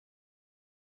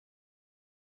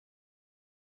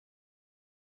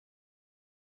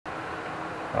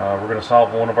We're going to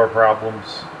solve one of our problems.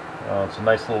 It's a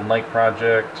nice little night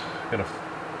project. Going to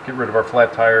get rid of our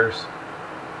flat tires.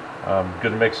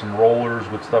 Going to make some rollers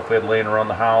with stuff we had laying around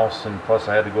the house, and plus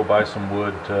I had to go buy some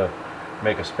wood to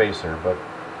make a spacer. But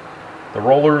the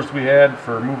rollers we had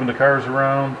for moving the cars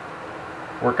around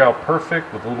work out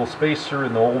perfect with a little spacer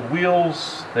in the old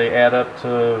wheels. They add up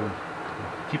to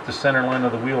keep the center line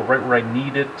of the wheel right where I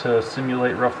need it to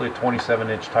simulate roughly a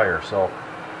 27-inch tire. So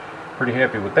pretty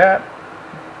happy with that.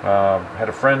 Had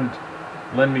a friend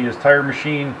lend me his tire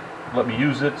machine, let me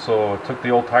use it, so I took the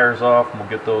old tires off and we'll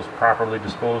get those properly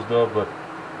disposed of. But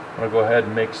I'm going to go ahead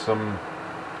and make some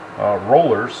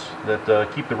rollers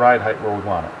that keep the ride height where we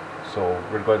want it. So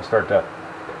we're going to go ahead and start that.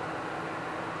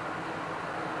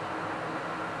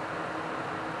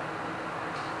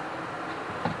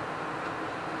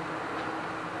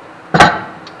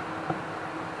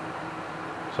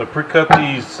 So I pre-cut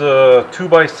these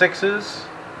 2x6s.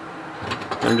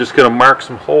 I'm just going to mark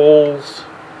some holes.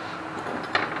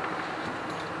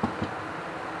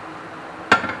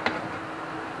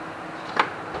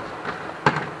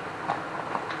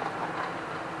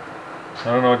 I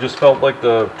don't know, I just felt like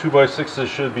the 2x6s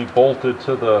should be bolted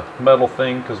to the metal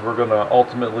thing, because we're going to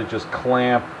ultimately just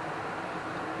clamp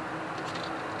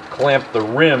the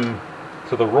rim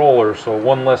to the roller, so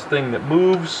one less thing that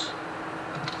moves,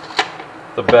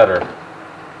 the better.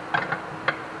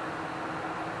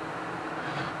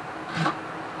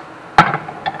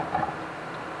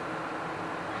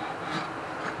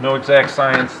 No exact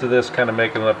science to this, kind of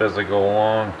making it up as I go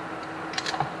along.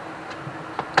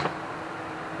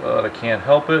 But I can't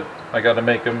help it. I got to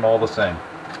make them all the same.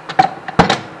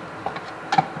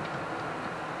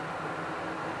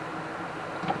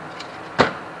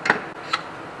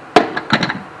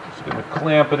 Just going to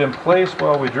clamp it in place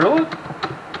while we drill it.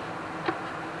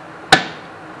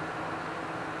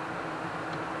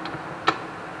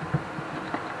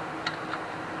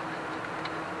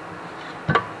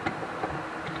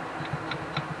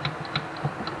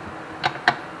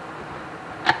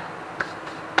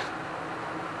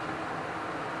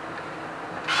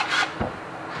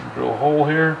 Drill a hole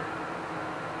here.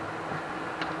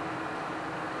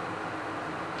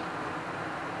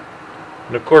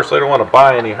 And of course I don't want to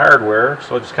buy any hardware,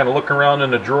 so I just kind of look around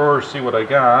in the drawer, see what I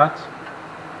got.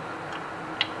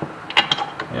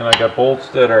 And I got bolts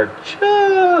that are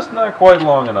just not quite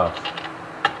long enough.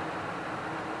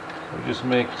 So we just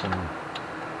make some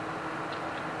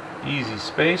easy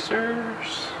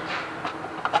spacers.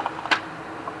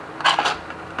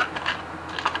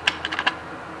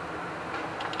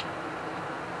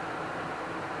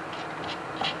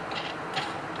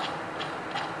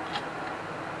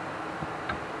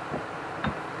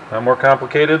 Not more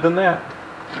complicated than that.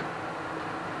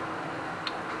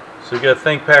 So you got to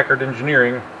thank Packard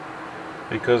Engineering,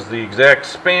 because the exact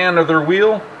span of their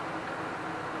wheel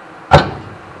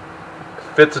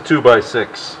fits a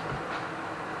 2x6.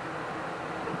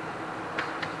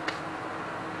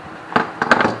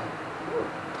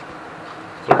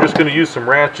 So we're just going to use some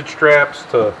ratchet straps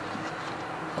to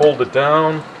hold it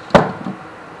down.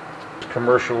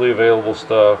 Commercially available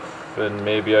stuff, and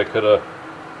maybe I could have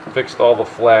fixed all the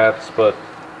flats, but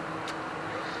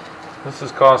this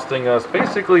is costing us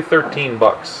basically 13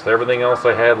 bucks. Everything else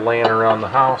I had laying around the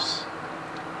house,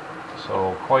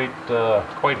 so quite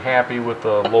happy with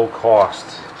the low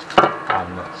cost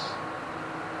on this.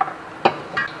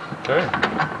 Okay,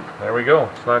 there we go.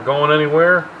 It's not going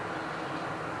anywhere.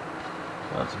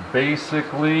 That's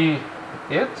basically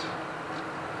it.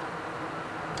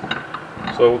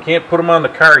 So we can't put them on the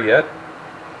car yet.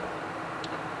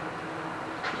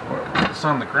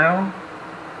 On the ground.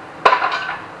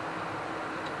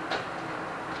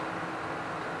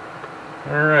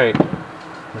 Alright,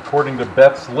 according to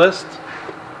Beth's list,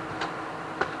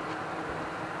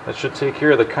 that should take care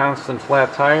of the constant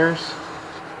flat tires.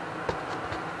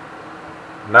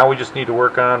 Now we just need to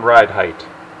work on ride height,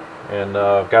 and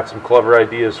I've got some clever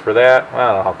ideas for that.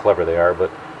 I don't know how clever they are, but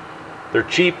they're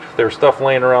cheap. They're stuff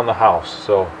laying around the house,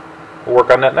 so we'll work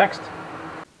on that next.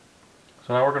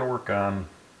 So now we're going to work on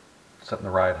setting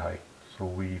the ride height.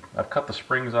 So I've cut the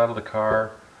springs out of the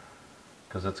car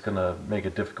because it's going to make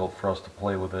it difficult for us to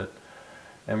play with it,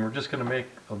 and we're just going to make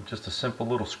just a simple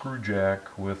little screw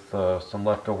jack with some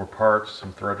leftover parts,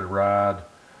 some threaded rod,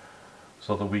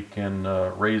 so that we can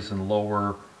raise and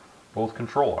lower both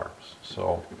control arms.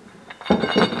 So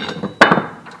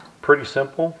pretty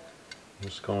simple. I'm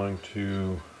just going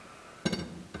to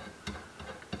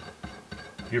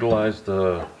utilize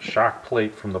the shock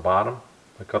plate from the bottom.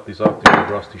 I cut these off the old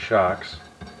rusty shocks.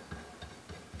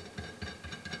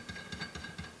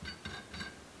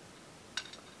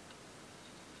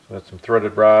 So Got some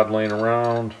threaded rod laying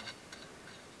around.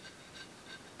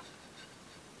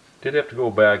 Did have to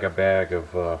go bag a bag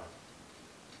of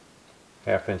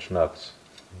 1/2-inch nuts.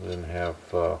 I didn't have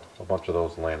a bunch of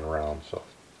those laying around, so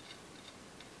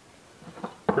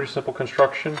pretty simple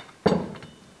construction.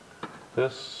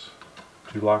 This,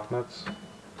 2 lock nuts.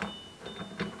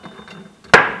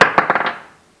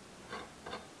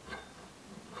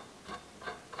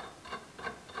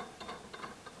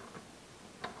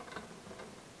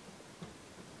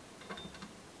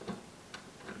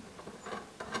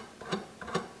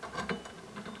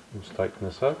 Just tighten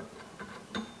this up.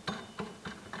 I'm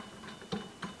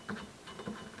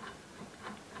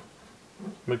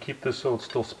going to keep this so it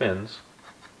still spins.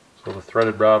 So the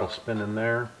threaded rod will spin in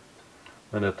there.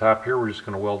 And at the top here we're just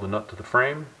going to weld the nut to the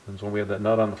frame. And so when we have that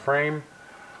nut on the frame,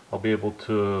 I'll be able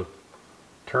to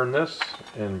turn this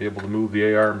and be able to move the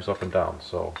A-arms up and down.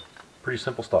 So pretty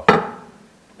simple stuff.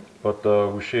 But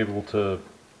we should be able to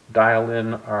dial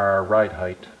in our ride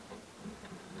height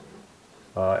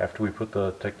after we take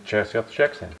the chassis off the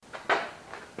jack stand.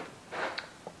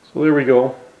 So there we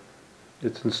go.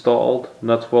 It's installed,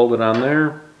 nuts welded on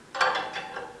there.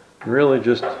 And really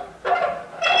just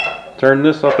turn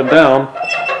this up and down,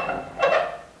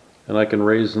 and I can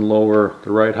raise and lower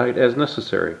the ride height as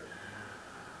necessary.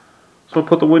 So I'll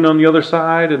put the wind on the other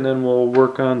side, and then we'll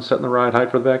work on setting the ride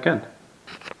height for the back end.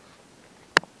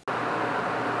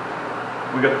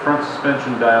 We got the front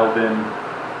suspension dialed in,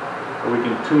 or we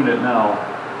can tune it now.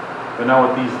 But now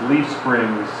with these leaf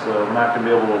springs, we're not going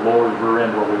to be able to lower the rear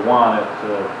end where we want it to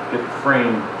get the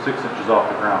frame 6 inches off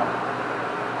the ground.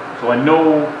 So I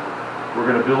know we're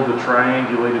going to build a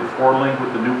triangulated 4-link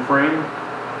with the new frame.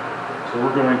 So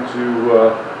we're going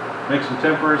to make some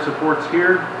temporary supports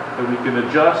here that we can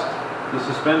adjust the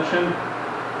suspension,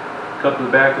 cut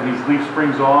the back of these leaf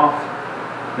springs off,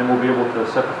 then we'll be able to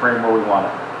set the frame where we want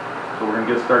it. So we're going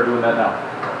to get started doing that now.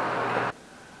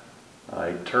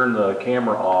 I turned the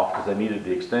camera off because I needed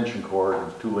the extension cord. I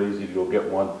was too lazy to go get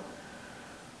one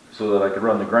so that I could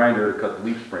run the grinder to cut the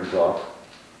leaf springs off.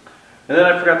 And then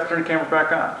I forgot to turn the camera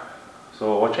back on.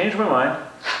 So I changed my mind.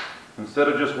 Instead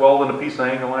of just welding a piece of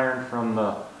angle iron from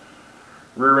the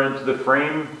rear end to the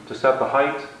frame to set the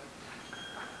height,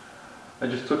 I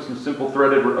just took some simple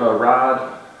threaded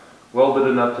rod, welded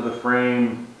it up to the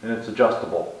frame, and it's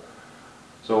adjustable.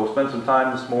 So I spent some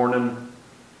time this morning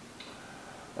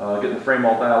getting the frame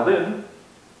all dialed in.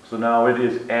 So now it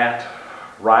is at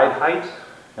ride height,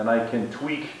 and I can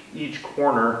tweak each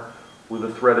corner with a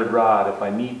threaded rod if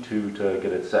I need to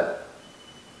get it set.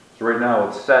 So right now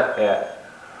it's set at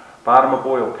bottom of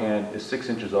oil pan is 6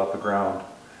 inches off the ground,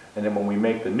 and then when we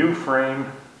make the new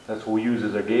frame, that's what we use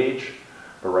as our gauge.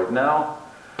 But right now,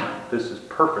 this is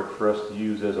perfect for us to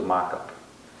use as a mock-up.